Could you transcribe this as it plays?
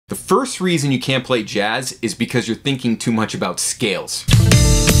first reason you can't play jazz is because you're thinking too much about scales.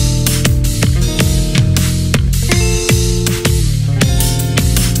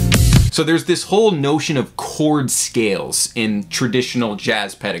 So there's this whole notion of chord scales in traditional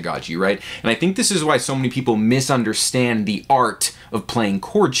jazz pedagogy, right? And I think this is why so many people misunderstand the art of playing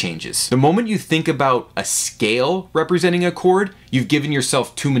chord changes. The moment you think about a scale representing a chord, you've given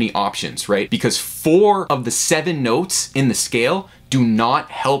yourself too many options, right? Because 4 of the 7 notes in the scale do not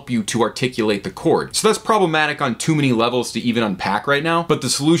help you to articulate the chord. So that's problematic on too many levels to even unpack right now, but the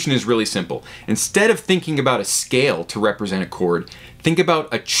solution is really simple. Instead of thinking about a scale to represent a chord, think about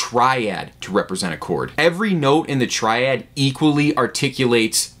a triad to represent a chord. Every note in the triad equally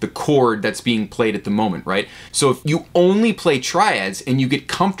articulates the chord that's being played at the moment, right? So if you only play triads and you get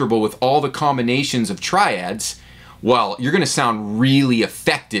comfortable with all the combinations of triads, well, you're gonna sound really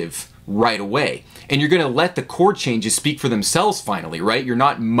effective right away. And you're gonna let the chord changes speak for themselves finally, right? You're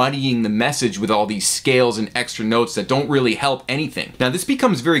not muddying the message with all these scales and extra notes that don't really help anything. Now this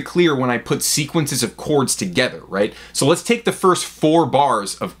becomes very clear when I put sequences of chords together, right? So let's take the first 4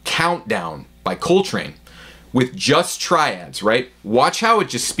 bars of Countdown by Coltrane with just triads, right? Watch how it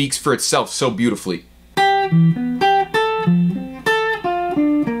just speaks for itself so beautifully.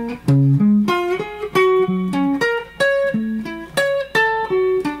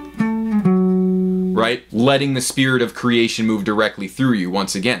 Right? Letting the spirit of creation move directly through you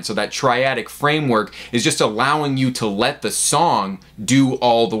once again. So that triadic framework is just allowing you to let the song do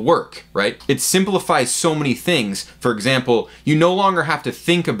all the work, right? It simplifies so many things. For example, you no longer have to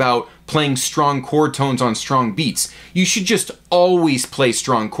think about playing strong chord tones on strong beats. You should just always play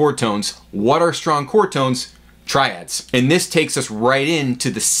strong chord tones. What are strong chord tones? Triads. And this takes us right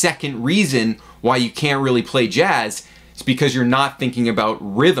into the second reason why you can't really play jazz. It's because you're not thinking about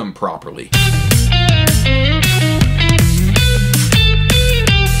rhythm properly.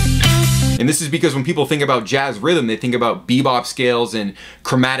 And this is because when people think about jazz rhythm, they think about bebop scales and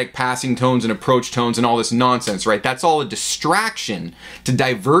chromatic passing tones and approach tones and all this nonsense, right? That's all a distraction to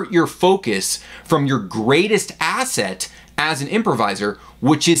divert your focus from your greatest asset as an improviser,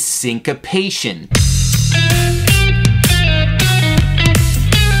 which is syncopation.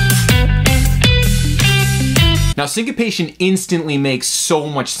 Now, syncopation instantly makes so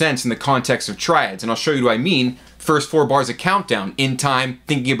much sense in the context of triads, and I'll show you what I mean. First 4 bars of Countdown, in time,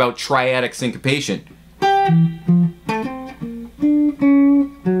 thinking about triadic syncopation.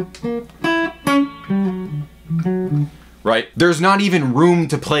 Right? There's not even room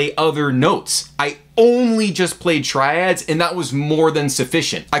to play other notes. I only just played triads, and that was more than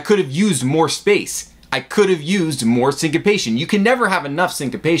sufficient. I could have used more space. I could have used more syncopation. You can never have enough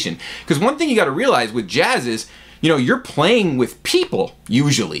syncopation. Because one thing you gotta realize with jazz is, you know, you're playing with people,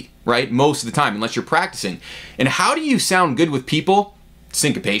 usually, right? Most of the time, unless you're practicing. And how do you sound good with people?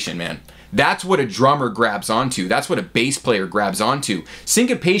 Syncopation, man. That's what a drummer grabs onto. That's what a bass player grabs onto.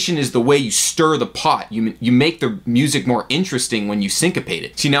 Syncopation is the way you stir the pot. You make the music more interesting when you syncopate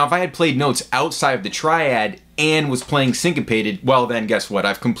it. See, now if I had played notes outside of the triad and was playing syncopated, well then guess what?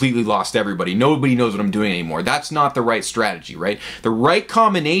 I've completely lost everybody. Nobody knows what I'm doing anymore. That's not the right strategy, right? The right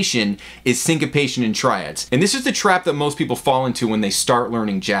combination is syncopation and triads. And this is the trap that most people fall into when they start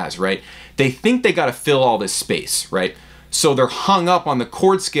learning jazz, right? They think they gotta fill all this space, right? So they're hung up on the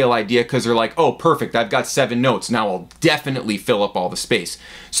chord scale idea because they're like, oh, perfect, I've got 7 notes. Now I'll definitely fill up all the space.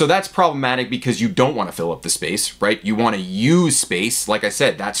 So that's problematic because you don't want to fill up the space, right? You want to use space. Like I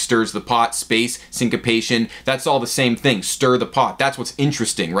said, that stirs the pot, space, syncopation, that's all the same thing. Stir the pot. That's what's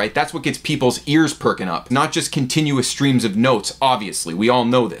interesting, right? That's what gets people's ears perking up. Not just continuous streams of notes, obviously. We all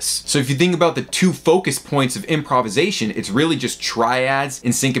know this. So if you think about the 2 focus points of improvisation, it's really just triads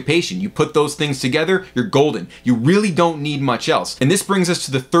and syncopation. You put those things together, you're golden. You really don't need much else. And this brings us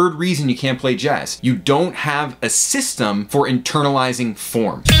to the 3rd reason you can't play jazz. You don't have a system for internalizing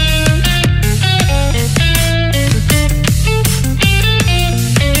form.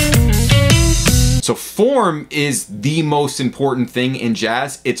 So form is the most important thing in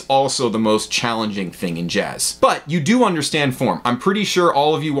jazz. It's also the most challenging thing in jazz. But you do understand form. I'm pretty sure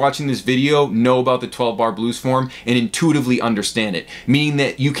all of you watching this video know about the 12-bar blues form and intuitively understand it, meaning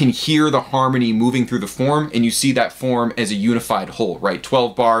that you can hear the harmony moving through the form and you see that form as a unified whole, right?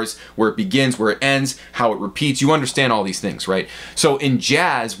 12 bars, where it begins, where it ends, how it repeats. You understand all these things, right? So in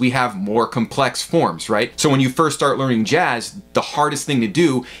jazz, we have more complex forms, right? So when you first start learning jazz, the hardest thing to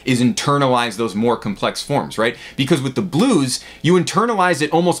do is internalize those more complex forms, right? Because with the blues, you internalize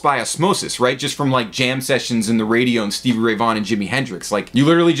it almost by osmosis, right? Just from like jam sessions in the radio and Stevie Ray Vaughan and Jimi Hendrix. Like, you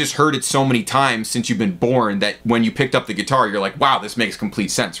literally just heard it so many times since you've been born that when you picked up the guitar, you're like, wow, this makes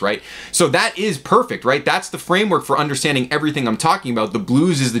complete sense, right? So that is perfect, right? That's the framework for understanding everything I'm talking about. The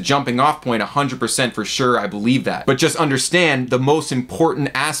blues is the jumping off point, 100% for sure, I believe that. But just understand the most important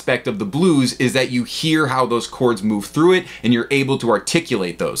aspect of the blues is that you hear how those chords move through it and you're able to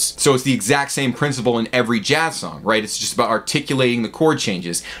articulate those. So it's the exact same principle in every jazz song, right? It's just about articulating the chord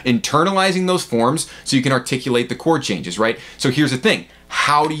changes, internalizing those forms so you can articulate the chord changes, right? So here's the thing.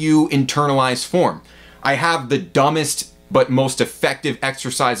 How do you internalize form? I have the dumbest but most effective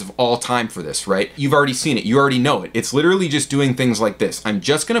exercise of all time for this, right? You've already seen it, you already know it. It's literally just doing things like this. I'm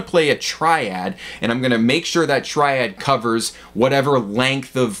just gonna play a triad and I'm gonna make sure that triad covers whatever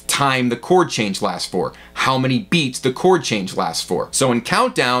length of time the chord change lasts for, how many beats the chord change lasts for. So in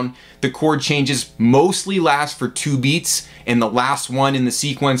countdown, the chord changes mostly last for 2 beats and the last one in the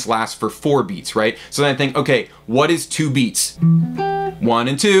sequence lasts for 4 beats, right? So then I think, okay, what is 2 beats? 1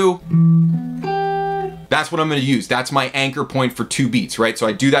 and 2. That's what I'm gonna use. That's my anchor point for 2 beats, right? So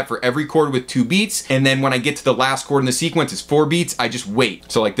I do that for every chord with 2 beats, and then when I get to the last chord in the sequence, it's 4 beats, I just wait.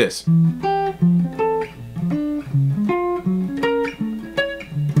 So like this.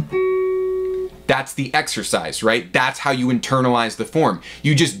 That's the exercise, right? That's how you internalize the form.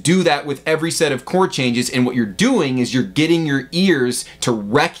 You just do that with every set of chord changes, and what you're doing is you're getting your ears to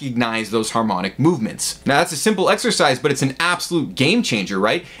recognize those harmonic movements. Now that's a simple exercise, but it's an absolute game changer,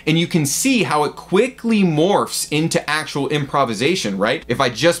 right? And you can see how it quickly morphs into actual improvisation, right? If I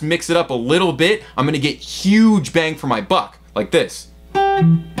just mix it up a little bit, I'm gonna get huge bang for my buck, like this.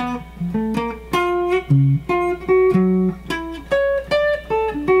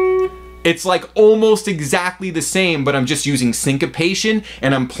 It's like almost exactly the same, but I'm just using syncopation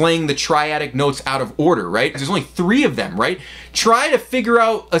and I'm playing the triadic notes out of order, right? There's only 3 of them, right? Try to figure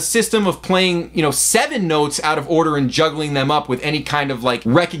out a system of playing, 7 notes out of order and juggling them up with any kind of like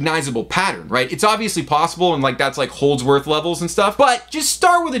recognizable pattern, right? It's obviously possible, and like that's like Holdsworth levels and stuff, but just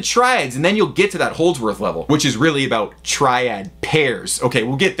start with the triads and then you'll get to that Holdsworth level, which is really about triad pairs. Okay,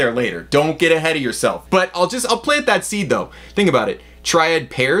 we'll get there later. Don't get ahead of yourself. But I'll plant that seed though. Think about it. Triad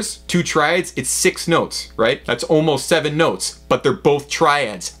pairs, 2 triads, it's 6 notes, right? That's almost 7 notes, but they're both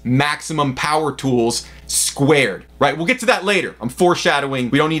triads. Maximum power tools squared, right? We'll get to that later. I'm foreshadowing.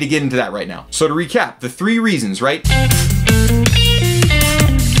 We don't need to get into that right now. So to recap, the 3 reasons, right?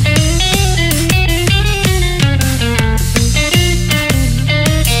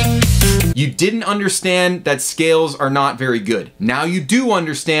 You didn't understand that scales are not very good. Now you do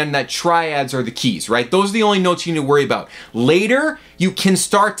understand that triads are the keys, right? Those are the only notes you need to worry about. Later, you can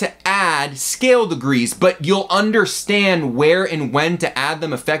start to add scale degrees, but you'll understand where and when to add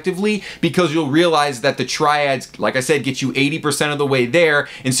them effectively because you'll realize that the triads, like I said, get you 80% of the way there.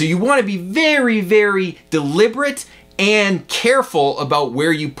 And so you want to be very, very deliberate and careful about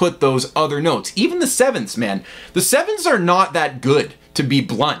where you put those other notes. Even the 7ths, man. The 7ths are not that good. To be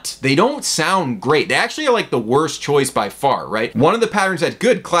blunt, they don't sound great. They actually are like the worst choice by far, right? One of the patterns that's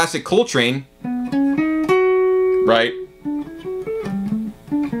good, classic Coltrane, right?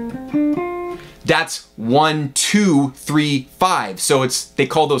 That's 1, 2, 3, 5. So they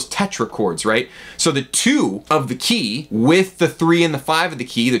call those tetrachords, right? So the 2 of the key with the 3 and the 5 of the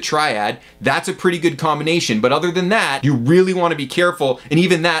key, the triad, that's a pretty good combination. But other than that, you really want to be careful. And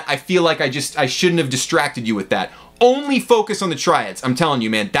even that, I feel like I shouldn't have distracted you with that. Only focus on the triads. I'm telling you,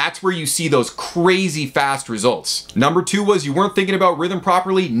 man, that's where you see those crazy fast results. Number 2 was you weren't thinking about rhythm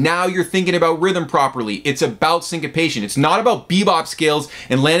properly. Now you're thinking about rhythm properly. It's about syncopation. It's not about bebop scales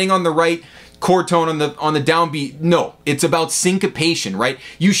and landing on the right chord tone on the downbeat. No, it's about syncopation, right?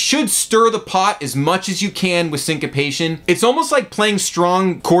 You should stir the pot as much as you can with syncopation. It's almost like playing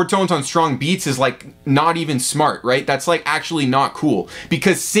strong chord tones on strong beats is like not even smart, right? That's like actually not cool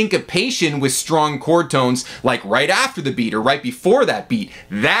because syncopation with strong chord tones, like right after the beat or right before that beat,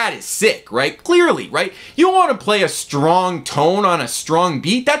 that is sick, right? Clearly, right? You don't want to play a strong tone on a strong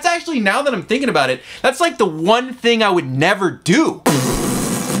beat. That's actually, now that I'm thinking about it, that's like the one thing I would never do.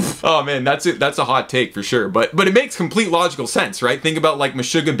 Oh man, that's it. That's a hot take for sure. But it makes complete logical sense, right? Think about like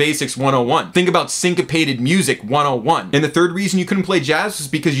Meshuggah Basics 101. Think about syncopated music 101. And the 3rd reason you couldn't play jazz was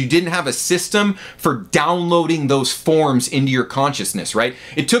because you didn't have a system for downloading those forms into your consciousness, right?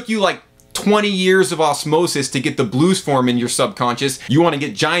 It took you like 20 years of osmosis to get the blues form in your subconscious. You want to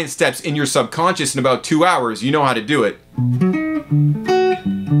get giant steps in your subconscious in about 2 hours. You know how to do it.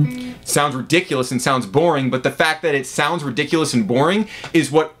 Sounds ridiculous and sounds boring, but the fact that it sounds ridiculous and boring is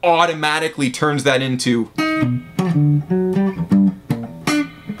what automatically turns that into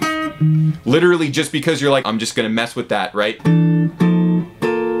Literally just because you're like, I'm just gonna mess with that, right?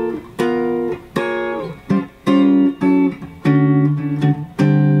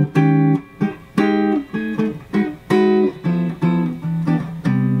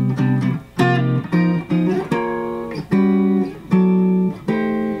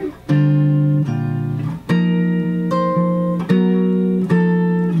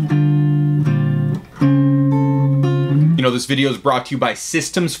 You know, this video is brought to you by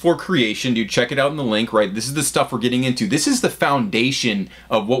Systems for Creation. Dude, check it out in the link, right? This is the stuff we're getting into. This is the foundation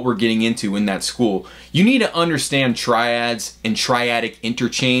of what we're getting into in that school. You need to understand triads and triadic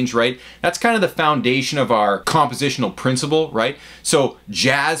interchange, right? That's kind of the foundation of our compositional principle, right? So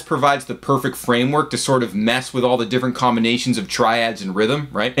jazz provides the perfect framework to sort of mess with all the different combinations of triads and rhythm,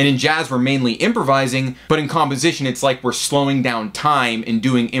 right? And in jazz, we're mainly improvising, but in composition, it's like we're slowing down time and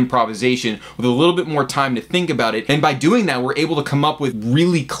doing improvisation with a little bit more time to think about it. And by doing that, we're able to come up with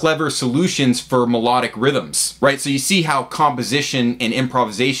really clever solutions for melodic rhythms, right? So you see how composition and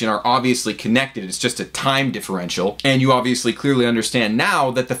improvisation are obviously connected. It's just a time differential. And you obviously clearly understand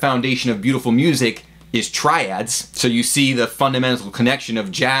now that the foundation of beautiful music is triads. So you see the fundamental connection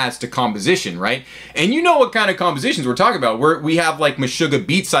of jazz to composition, right? And you know what kind of compositions we're talking about. We have like Meshuggah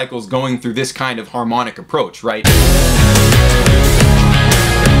beat cycles going through this kind of harmonic approach, right?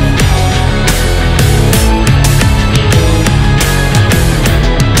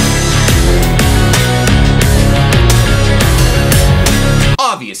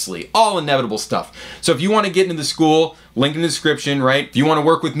 Obviously, all inevitable stuff. So if you want to get into the school, link in the description, right? If you want to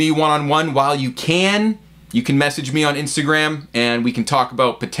work with me one-on-one while you can message me on Instagram and we can talk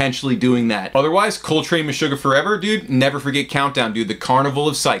about potentially doing that. Otherwise, Coltrane Meshuggah forever, dude. Never forget Countdown, dude. The carnival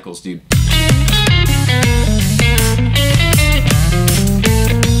of cycles, dude.